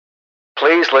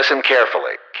Please listen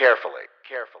carefully, carefully,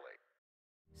 carefully.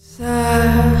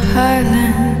 Silent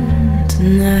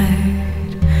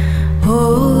night,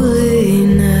 holy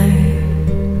night,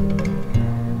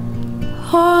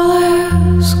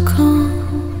 all is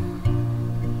calm,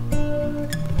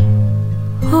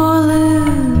 all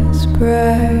is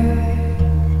bright,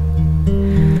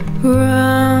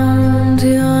 round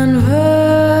yon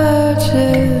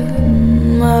virgin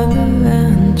mother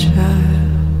and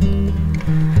child,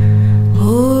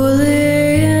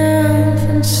 holy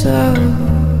infant, so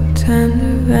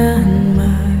tender and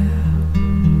mild,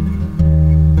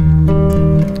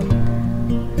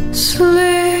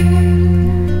 sleep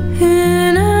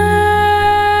in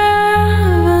heavenly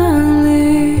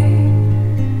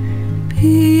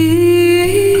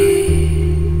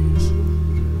peace,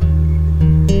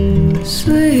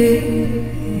 sleep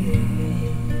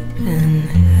in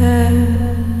heavenly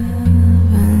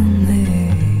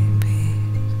peace.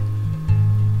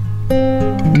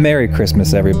 Merry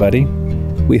Christmas, everybody.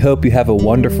 We hope you have a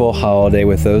wonderful holiday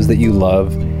with those that you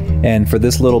love. And for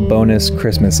this little bonus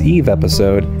Christmas Eve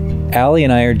episode, Allie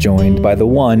and I are joined by the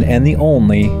one and the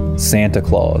only Santa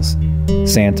Claus.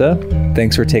 Santa,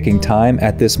 thanks for taking time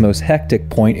at this most hectic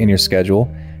point in your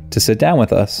schedule to sit down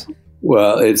with us.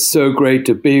 Well, it's so great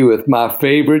to be with my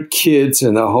favorite kids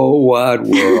in the whole wide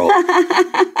world.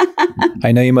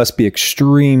 I know you must be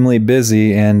extremely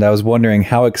busy, and I was wondering,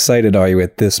 how excited are you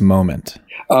at this moment?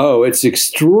 Oh, it's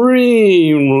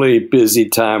extremely busy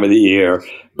time of the year,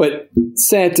 but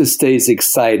Santa stays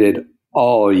excited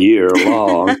all year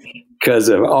long because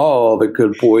of all the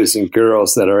good boys and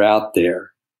girls that are out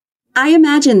there. I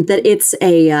imagine that it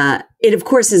of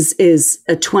course is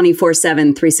a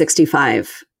 24/7,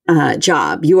 365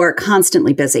 job. You are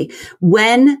constantly busy.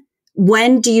 When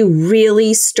do you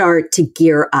really start to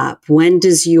gear up? When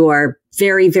does your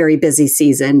very, very busy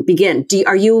season begin? Do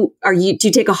you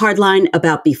take a hard line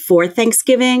about before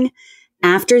Thanksgiving,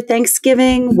 after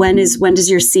Thanksgiving? When does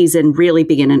your season really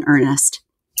begin in earnest?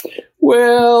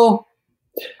 Well,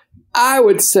 I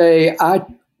would say I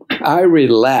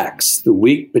relax the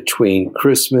week between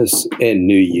Christmas and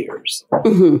New Year's.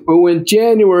 Mm-hmm. But when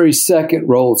January 2nd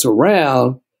rolls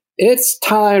around, it's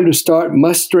time to start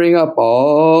mustering up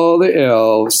all the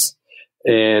elves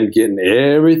and getting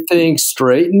everything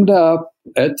straightened up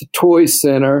at the toy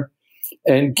center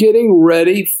and getting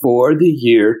ready for the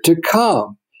year to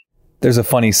come. There's a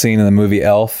funny scene in the movie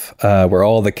Elf where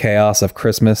all the chaos of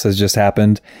Christmas has just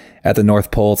happened at the North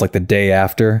Pole. It's like the day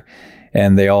after,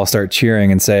 and they all start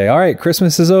cheering and say, all right,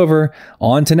 Christmas is over,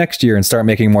 on to next year, and start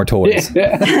making more toys.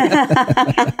 Yeah.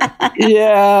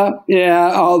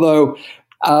 Although,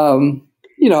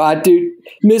 I do.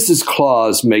 Mrs.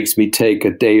 Claus makes me take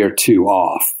a day or two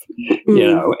off,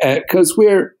 because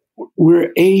we're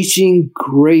aging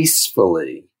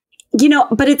gracefully.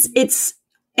 But it's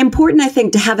important, I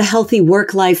think, to have a healthy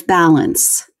work-life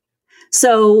balance.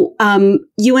 So,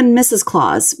 you and Mrs.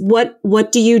 Claus,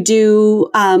 what do you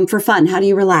do for fun? How do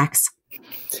you relax?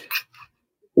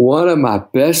 One of my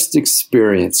best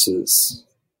experiences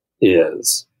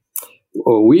is,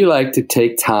 we like to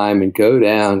take time and go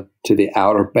down to the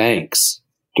Outer Banks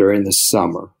during the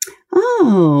summer.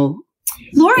 Oh,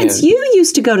 Lawrence, you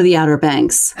used to go to the Outer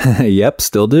Banks. Yep,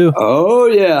 still do. Oh,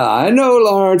 yeah. I know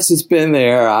Lawrence has been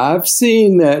there. I've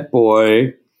seen that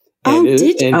boy and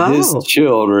his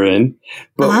children.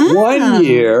 But one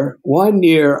year,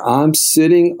 I'm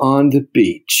sitting on the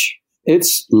beach.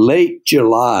 It's late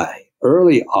July,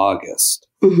 early August.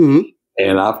 Mm-hmm.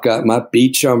 And I've got my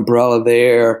beach umbrella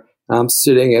there. I'm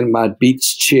sitting in my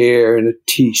beach chair in a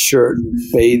T-shirt and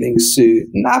bathing suit.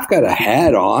 And I've got a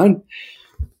hat on.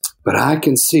 But I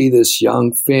can see this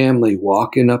young family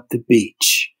walking up the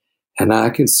beach. And I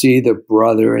can see the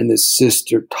brother and the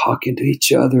sister talking to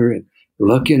each other and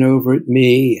looking over at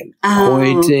me and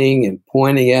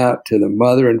pointing out to the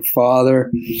mother and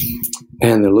father.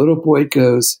 And the little boy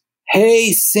goes,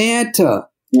 "Hey, Santa,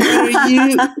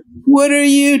 what are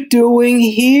you doing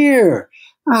here?"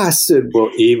 I said, "Well,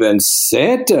 even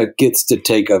Santa gets to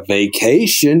take a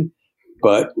vacation.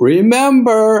 But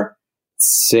remember,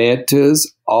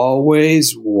 Santa's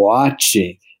always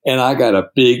watching." And I got a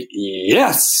big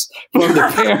yes from the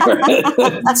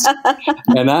parents.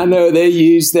 And I know they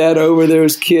use that over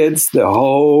those kids the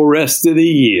whole rest of the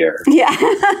year. Yeah.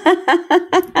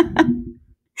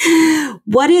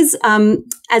 What is,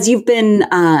 as you've been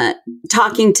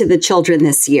talking to the children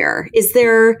this year, is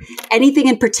there anything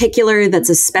in particular that's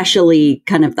especially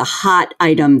kind of the hot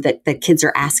item that kids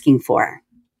are asking for?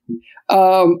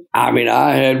 I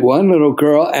had one little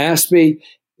girl ask me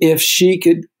if she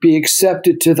could be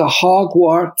accepted to the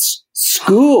Hogwarts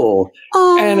school.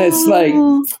 Oh. And it's like,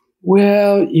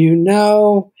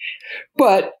 well,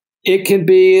 but it can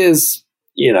be as,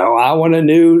 I want a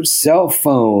new cell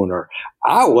phone or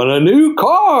I want a new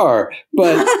car.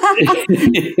 But,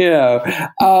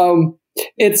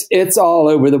 it's all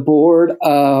over the board.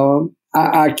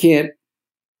 I can't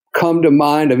come to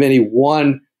mind of any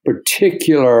one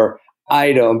particular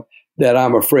item that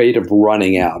I'm afraid of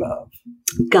running out of.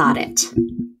 Got it.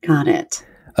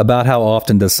 About how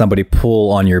often does somebody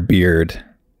pull on your beard?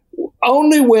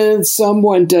 Only when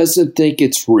someone doesn't think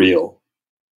it's real.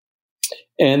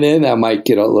 And then I might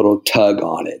get a little tug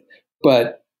on it.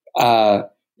 But, for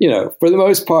the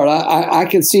most part, I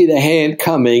can see the hand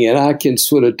coming and I can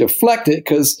sort of deflect it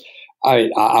because I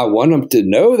want them to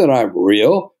know that I'm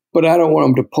real, but I don't want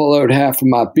them to pull out half of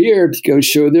my beard to go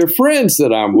show their friends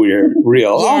that I'm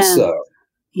real also.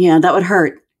 Yeah, that would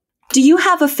hurt. Do you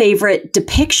have a favorite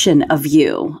depiction of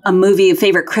you? A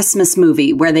favorite Christmas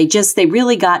movie where they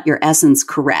really got your essence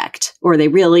correct, or they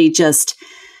really just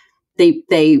they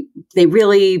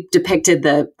really depicted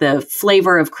the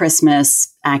flavor of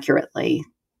Christmas accurately?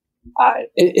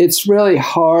 It's really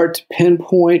hard to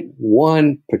pinpoint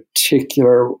one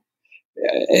particular.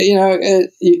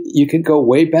 You can go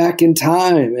way back in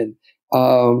time, and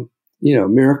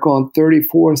Miracle on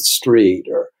 34th Street,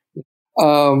 or.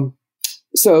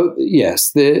 So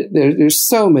yes, there's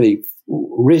so many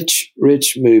rich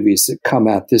movies that come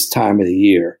out this time of the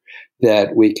year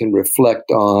that we can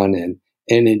reflect on and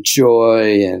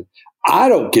enjoy. And I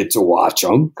don't get to watch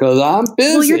them because I'm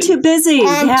busy. Well, you're too busy.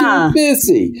 I'm too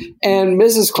busy. And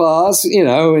Mrs. Claus,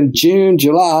 in June,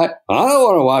 July, I don't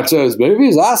want to watch those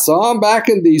movies. I saw them back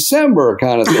in December,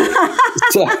 kind of thing.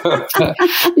 So,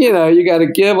 you got to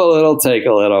give a little, take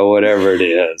a little, whatever it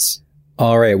is.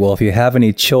 All right. Well, if you have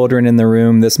any children in the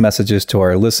room, this message is to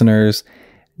our listeners.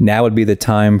 Now would be the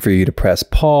time for you to press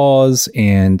pause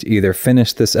and either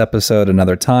finish this episode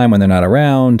another time when they're not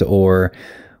around or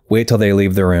wait till they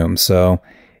leave the room. So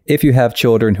if you have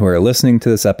children who are listening to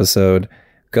this episode,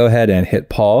 go ahead and hit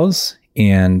pause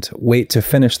and wait to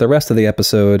finish the rest of the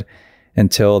episode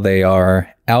until they are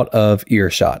out of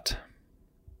earshot.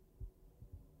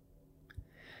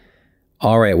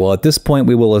 All right. Well, at this point,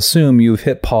 we will assume you've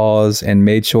hit pause and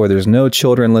made sure there's no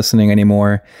children listening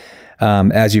anymore.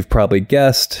 As you've probably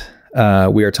guessed,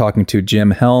 we are talking to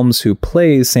Jim Helms, who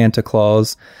plays Santa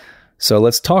Claus. So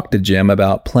let's talk to Jim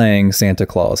about playing Santa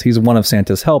Claus. He's one of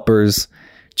Santa's helpers.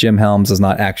 Jim Helms is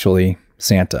not actually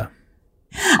Santa.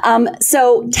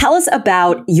 So tell us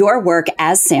about your work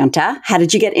as Santa. How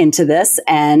did you get into this?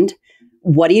 And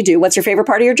what do you do? What's your favorite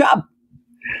part of your job?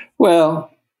 Well,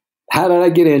 how did I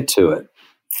get into it?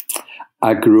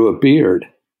 I grew a beard.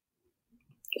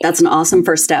 That's an awesome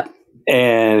first step.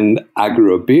 And I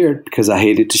grew a beard because I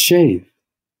hated to shave.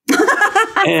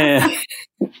 And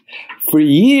for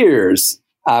years,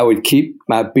 I would keep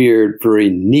my beard very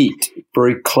neat,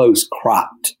 very close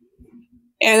cropped.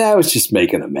 And I was just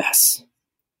making a mess.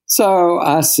 So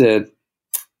I said,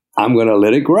 I'm going to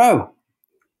let it grow.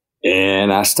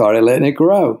 And I started letting it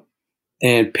grow.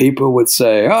 And people would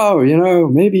say, oh,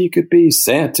 maybe you could be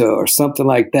Santa or something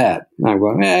like that. And I'm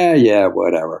going, yeah,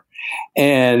 whatever.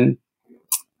 And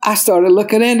I started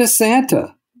looking into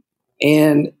Santa.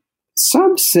 And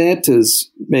some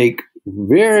Santas make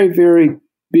very, very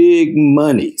big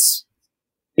monies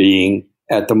being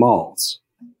at the malls.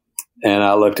 And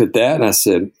I looked at that and I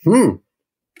said,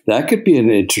 that could be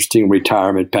an interesting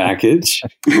retirement package.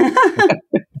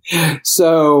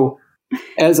 So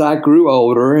as I grew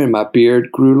older and my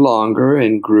beard grew longer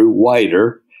and grew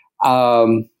whiter,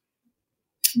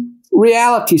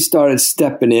 reality started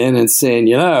stepping in and saying,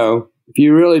 if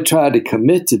you really tried to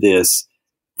commit to this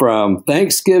from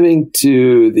Thanksgiving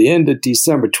to the end of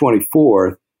December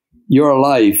 24th, your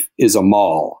life is a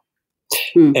mall.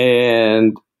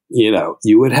 And,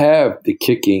 you would have the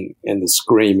kicking and the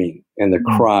screaming and the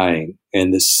crying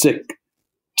and the sick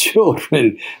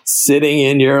children sitting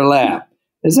in your lap.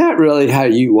 Is that really how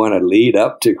you want to lead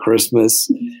up to Christmas?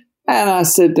 And I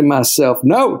said to myself,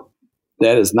 no,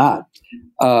 that is not.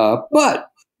 But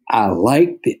I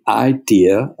like the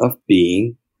idea of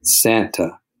being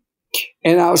Santa.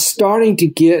 And I was starting to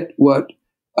get what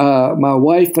my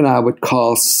wife and I would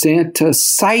call Santa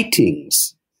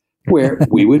sightings, where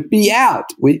we would be out.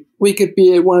 We could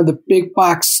be at one of the big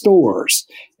box stores,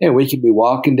 and we could be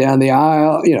walking down the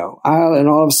aisle, and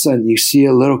all of a sudden you see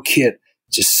a little kid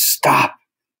just stop,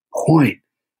 point,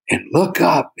 and look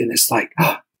up, and it's like,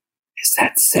 oh, is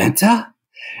that Santa?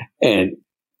 And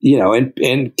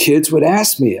and kids would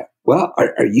ask me, well,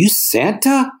 are you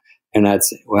Santa? And I'd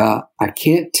say, well, I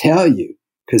can't tell you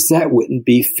because that wouldn't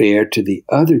be fair to the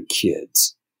other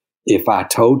kids if I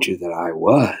told you that I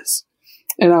was.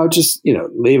 And I would just,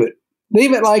 leave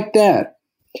it like that.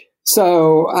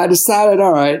 So I decided,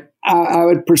 all right, I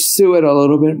would pursue it a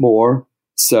little bit more.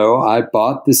 So I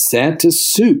bought the Santa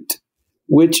suit,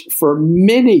 which for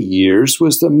many years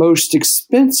was the most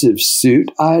expensive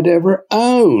suit I'd ever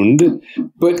owned,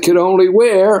 but could only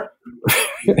wear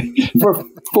for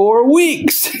 4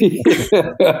 weeks.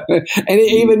 And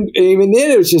even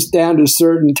then, it was just down to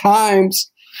certain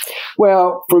times.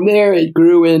 Well, from there, it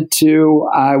grew into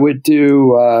I would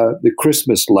do the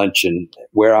Christmas luncheon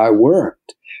where I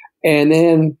worked. And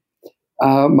then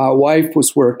my wife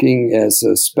was working as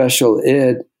a special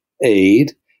ed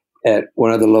aide at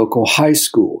one of the local high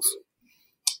schools.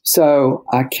 So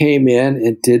I came in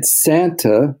and did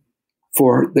Santa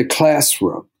for the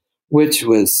classroom, which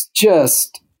was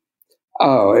just,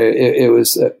 it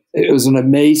was an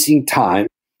amazing time.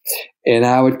 And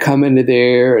I would come into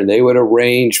there and they would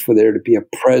arrange for there to be a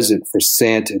present for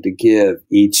Santa to give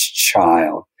each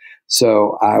child.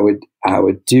 So I would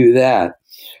do that.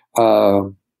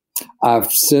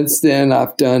 Since then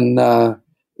I've done,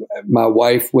 my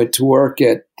wife went to work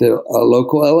at a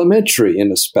local elementary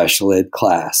in a special ed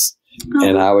class.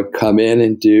 And I would come in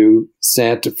and do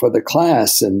Santa for the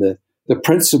class. And the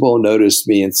principal noticed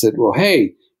me and said, well,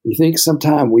 hey, you think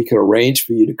sometime we could arrange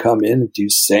for you to come in and do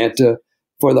Santa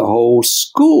for the whole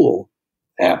school?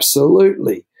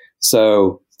 Absolutely.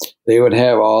 So they would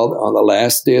have on the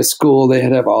last day of school,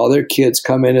 they'd have all their kids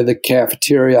come into the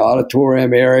cafeteria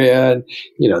auditorium area and,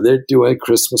 they're doing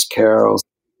Christmas carols.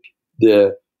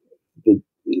 The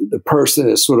person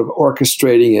that's sort of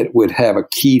orchestrating it would have a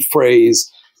key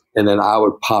phrase, and then I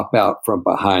would pop out from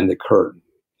behind the curtain,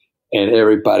 and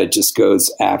everybody just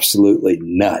goes absolutely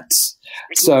nuts.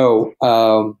 So,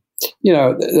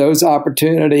 those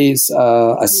opportunities,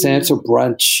 a Santa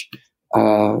brunch,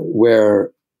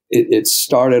 where it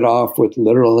started off with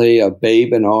literally a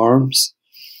babe in arms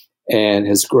and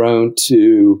has grown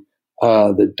to,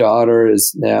 the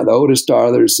oldest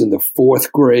daughter is in the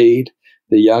 4th grade.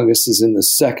 The youngest is in the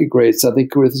 2nd grade. So I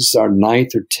think this is our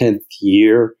 9th or 10th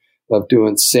year of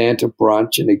doing Santa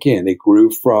brunch. And again, it grew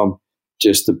from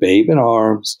just the babe in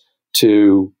arms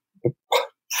to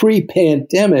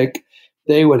pre-pandemic.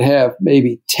 They would have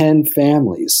maybe 10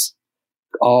 families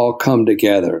all come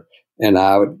together. And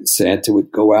Santa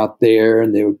would go out there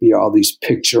and there would be all these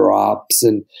picture ops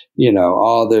and,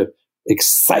 all the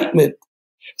excitement.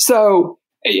 So,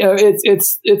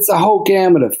 it's a whole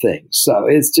gamut of things. So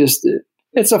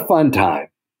it's a fun time.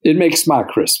 It makes my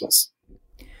Christmas.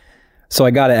 So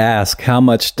I got to ask, how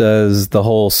much does the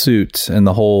whole suit and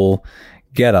the whole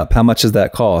getup, how much does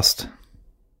that cost?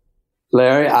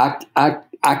 Larry, I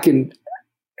could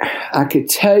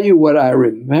tell you what I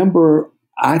remember.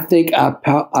 I think I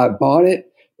bought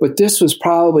it, but this was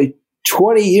probably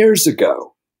 20 years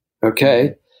ago.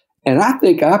 Okay. And I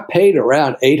think I paid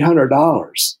around $800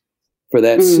 for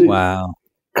that suit. Wow.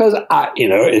 Because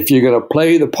if you're going to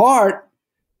play the part,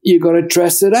 you're going to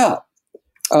dress it up.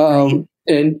 Right.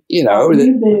 And,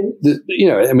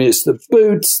 it's the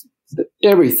boots,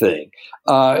 everything,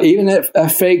 even a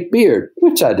fake beard,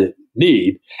 which I didn't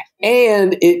need.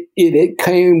 And it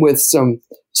came with some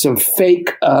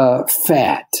fake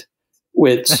fat,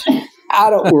 which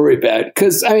I don't worry about.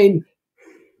 Because,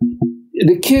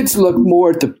 the kids look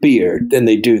more at the beard than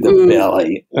they do the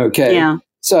belly. Okay. Yeah.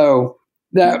 So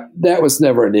that was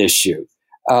never an issue.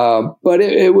 But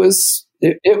it was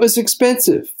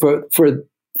expensive for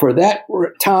that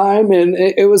time, and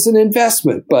it was an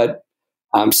investment, but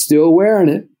I'm still wearing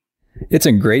it. It's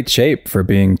in great shape for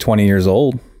being 20 years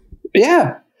old.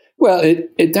 Yeah. Well,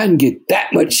 it doesn't get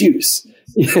that much use.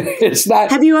 It's not.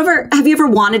 Have you ever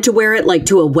wanted to wear it like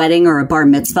to a wedding or a bar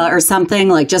mitzvah or something,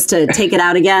 like just to take it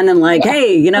out again and like,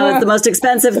 hey, it's the most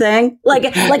expensive thing, like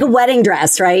a wedding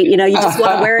dress, right? You just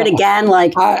want to wear it again,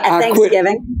 like at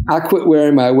Thanksgiving. I quit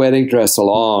wearing my wedding dress a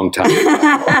long time ago.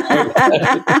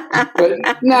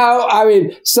 But no,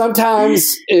 sometimes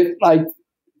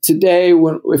today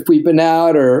if we've been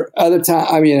out or other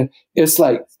time, it's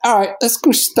like, all right, let's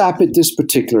go stop at this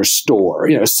particular store.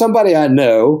 Somebody I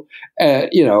know, a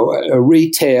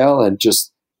retail, and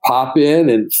just pop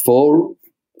in full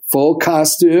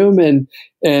costume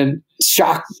and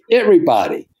shock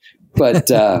everybody. But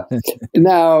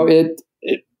now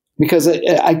because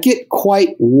I get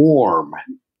quite warm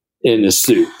in the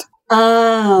suit.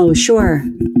 Oh, sure.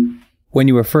 When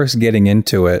you were first getting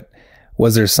into it,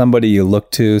 was there somebody you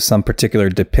looked to, some particular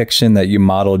depiction that you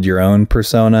modeled your own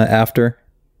persona after?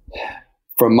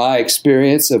 From my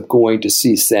experience of going to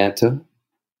see Santa,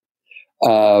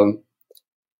 in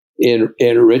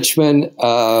Richmond,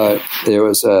 there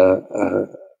was a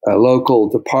local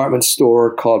department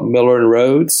store called Miller and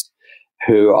Rhodes,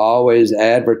 who always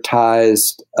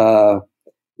advertised, the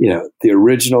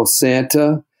original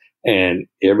Santa. And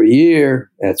every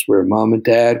year, that's where Mom and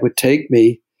Dad would take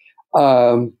me.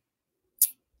 And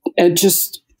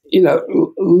just,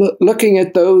 looking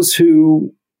at those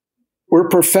who were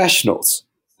professionals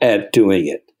at doing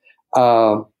it.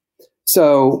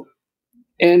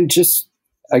 And just,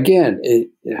 again,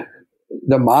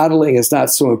 the modeling is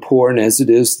not so important as it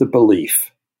is the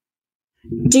belief.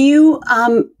 Do you,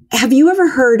 have you ever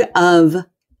heard of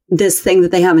this thing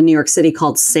that they have in New York City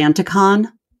called SantaCon?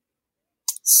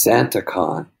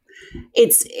 SantaCon.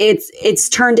 It's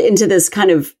turned into this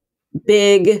kind of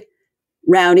big,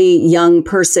 rowdy young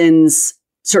person's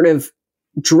sort of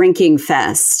drinking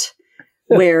fest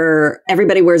where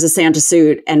everybody wears a Santa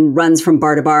suit and runs from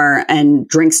bar to bar and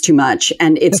drinks too much.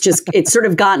 And it's sort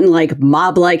of gotten like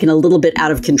mob-like and a little bit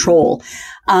out of control.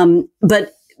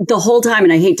 But the whole time,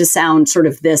 and I hate to sound sort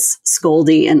of this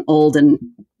scoldy and old and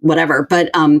whatever, but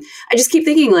I just keep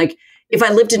thinking, like, if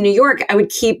I lived in New York, I would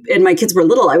keep, and my kids were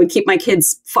little, I would keep my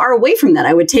kids far away from that.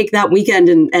 I would take that weekend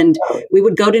and we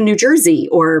would go to New Jersey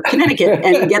or Connecticut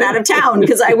and get out of town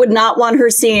because I would not want her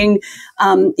seeing,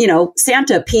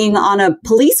 Santa peeing on a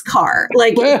police car.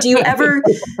 Like, do you ever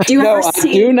see?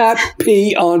 I do not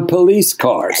pee on police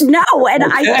cars. No, and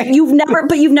okay. You've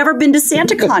never been to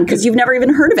SantaCon because you've never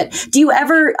even heard of it. Do you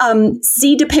ever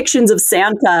see depictions of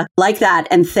Santa like that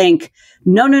and think,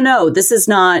 no, this is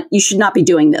not, you should not be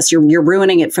doing this. You're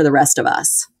ruining it for the rest of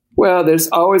us. Well, there's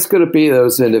always going to be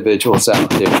those individuals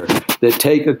out there that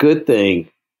take a good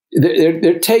thing.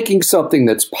 They're taking something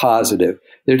that's positive.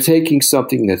 They're taking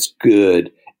something that's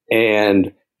good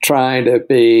and trying to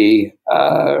be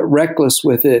reckless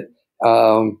with it.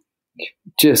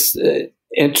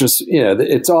 Interest,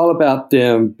 it's all about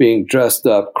them being dressed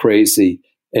up crazy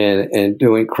and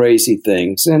doing crazy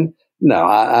things. And no,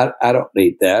 I don't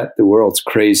need that. The world's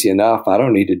crazy enough. I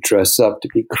don't need to dress up to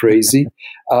be crazy.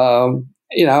 I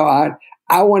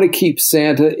want to keep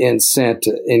Santa in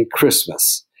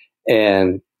Christmas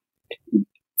and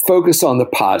focus on the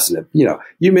positive.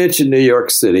 You mentioned New York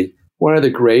City. One of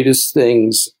the greatest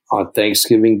things on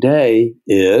Thanksgiving Day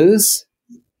is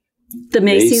the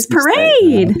Macy's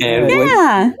Parade.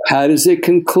 And how does it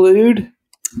conclude?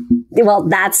 Well,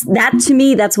 that to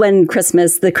me, that's when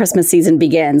the Christmas season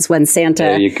begins. When Santa,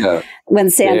 there you go. When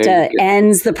Santa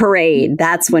ends the parade,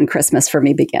 that's when Christmas for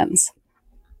me begins.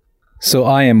 So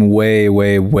I am way,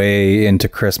 way, way into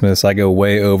Christmas. I go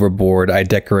way overboard. I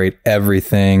decorate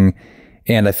everything.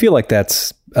 And I feel like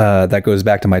that goes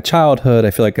back to my childhood.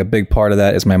 I feel like a big part of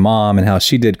that is my mom and how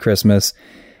she did Christmas.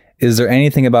 Is there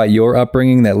anything about your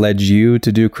upbringing that led you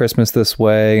to do Christmas this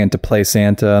way and to play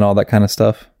Santa and all that kind of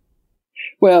stuff?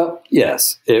 Well,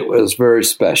 yes, it was very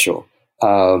special.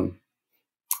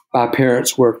 My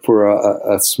parents worked for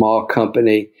a small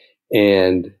company,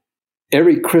 and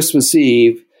every Christmas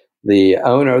Eve, the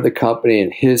owner of the company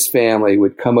and his family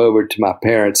would come over to my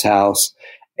parents' house,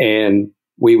 and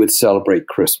we would celebrate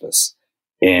Christmas.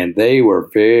 And they were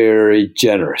very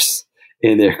generous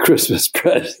in their Christmas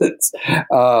presents.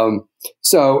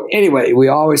 So anyway, we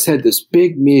always had this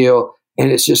big meal,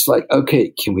 and it's just like,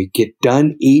 okay, can we get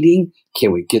done eating?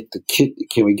 Can we get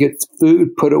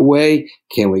food put away?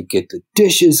 Can we get the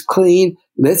dishes clean?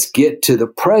 Let's get to the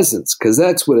presents, because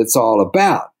that's what it's all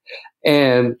about.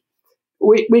 And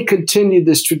we continued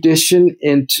this tradition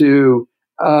into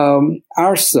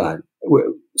our son.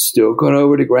 We're still going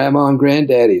over to Grandma and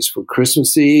Granddaddy's for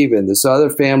Christmas Eve, and this other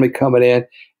family coming in.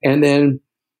 And then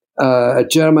a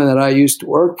gentleman that I used to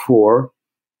work for,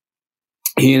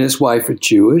 he and his wife are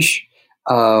Jewish,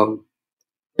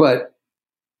 but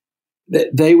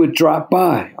they would drop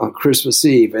by on Christmas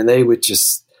Eve, and they would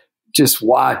just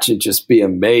watch and just be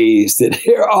amazed at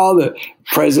hear all the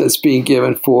presents being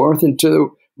given forth. And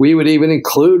we would even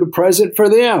include a present for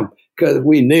them because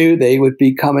we knew they would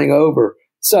be coming over.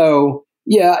 So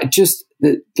yeah, just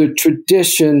the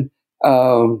tradition,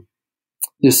 the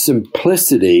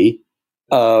simplicity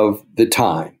of the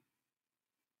time.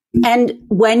 And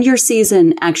when your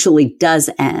season actually does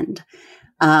end,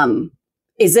 do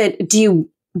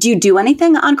you do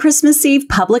anything on Christmas Eve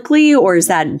publicly, or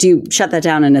do you shut that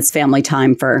down and it's family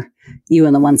time for you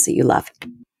and the ones that you love?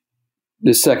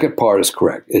 The second part is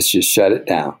correct. It's just shut it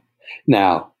down.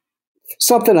 Now,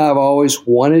 something I've always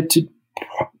wanted to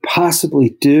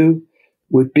possibly do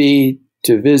would be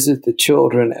to visit the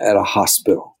children at a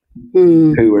hospital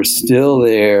who are still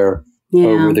there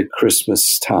over the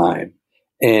Christmas time,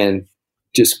 and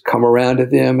just come around to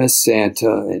them as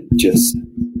Santa and just,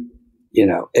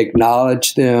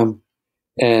 acknowledge them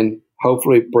and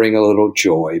hopefully bring a little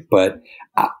joy. But,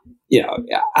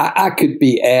 I could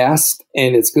be asked,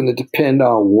 and it's going to depend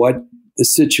on what the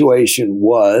situation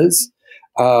was.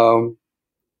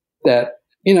 That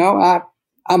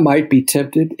I might be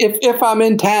tempted if I'm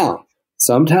in town.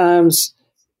 Sometimes,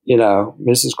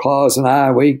 Mrs. Claus and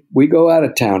I we go out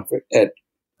of town at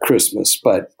Christmas,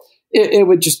 but it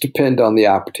would just depend on the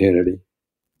opportunity.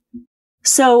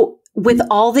 So, with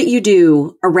all that you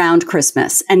do around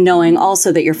Christmas, and knowing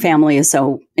also that your family is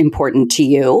so important to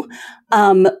you,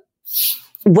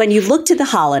 when you look to the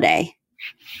holiday,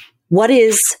 what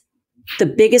is the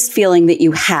biggest feeling that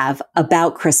you have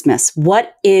about Christmas?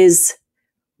 What does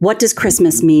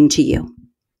Christmas mean to you?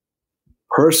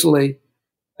 Personally,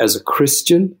 as a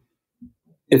Christian,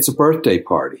 it's a birthday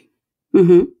party.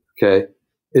 Mm-hmm. Okay.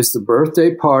 It's the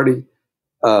birthday party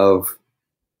of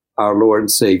our Lord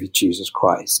and Savior, Jesus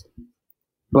Christ.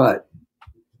 But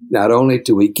not only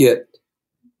do we get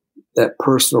that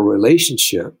personal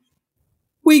relationship,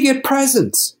 we get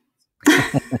presents.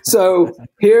 So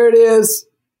here it is,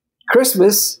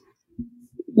 Christmas,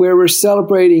 where we're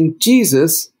celebrating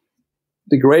Jesus,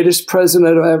 the greatest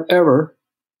president ever,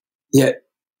 yet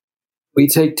we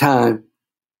take time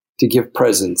to give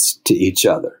presents to each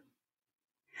other.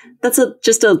 That's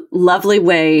just a lovely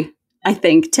way, I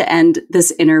think, to end this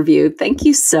interview. Thank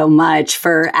you so much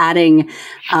for adding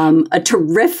a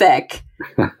terrific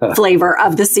flavor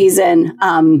of the season,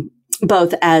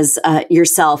 both as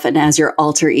yourself and as your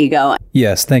alter ego.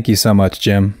 Yes, thank you so much,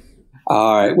 Jim.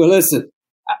 All right. Well, listen,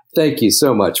 thank you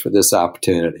so much for this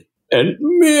opportunity. And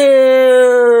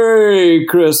Merry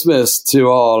Christmas to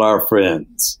all our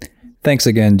friends. Thanks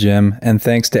again, Jim. And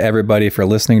thanks to everybody for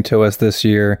listening to us this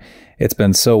year. It's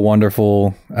been so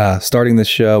wonderful starting this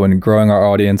show and growing our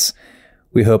audience.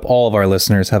 We hope all of our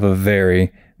listeners have a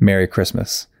very Merry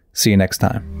Christmas. See you next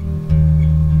time.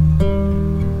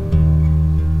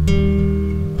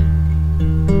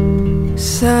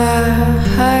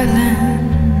 Silent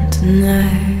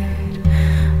night,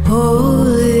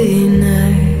 holy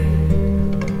night,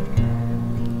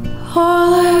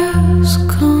 all is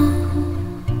calm,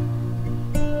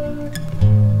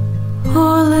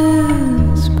 all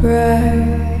is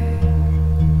bright,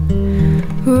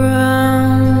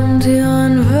 round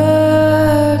yon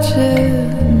virgin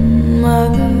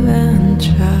mother and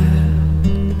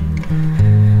child,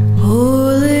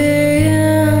 holy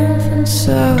infant,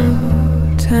 so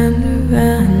tender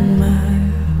and mild,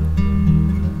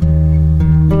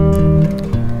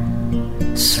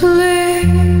 sleep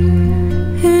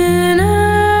in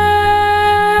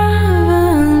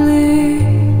heavenly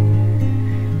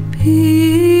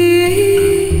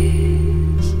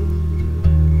peace,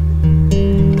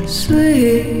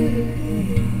 sleep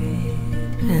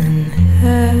in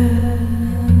heavenly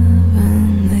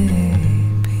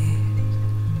peace.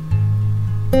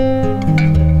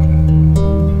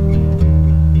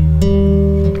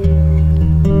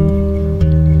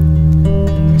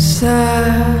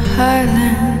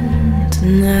 Silent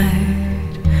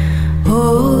night,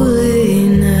 holy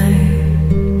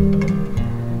night,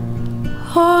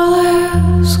 all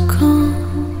is calm,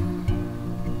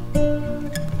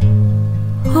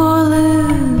 all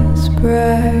is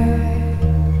bright,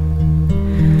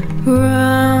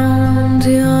 round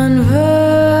yon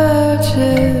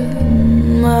virgin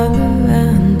mother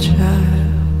and child,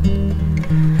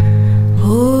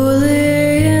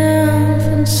 holy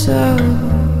infant, so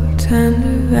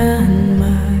tender and mild,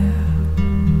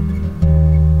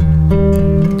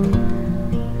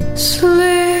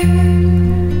 sleep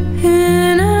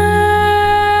in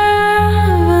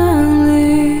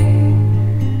heavenly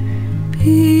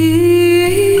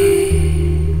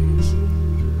peace,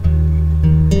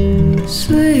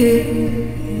 sleep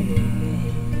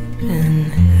in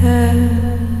heavenly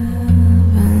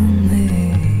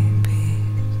peace.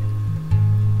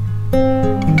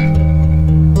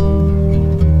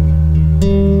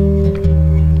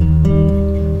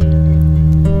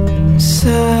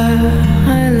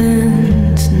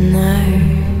 Silent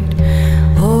night,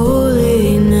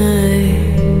 holy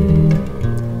night,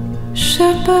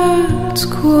 shepherds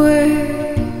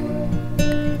quake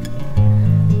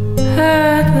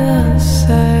at the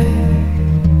sight,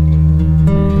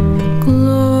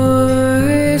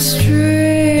 glory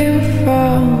stream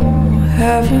from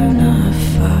heaven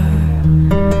afar,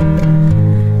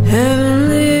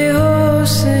 heavenly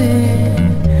hosts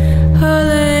sing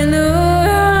hallelujah.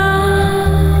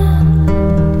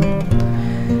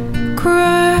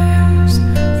 Christ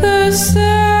the Savior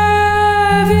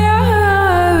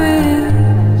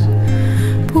is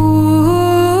born.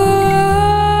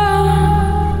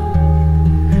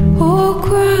 Oh,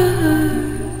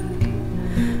 Christ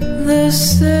the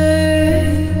Savior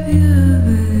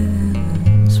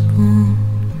is born.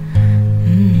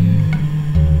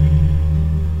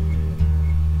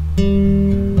 Ooh.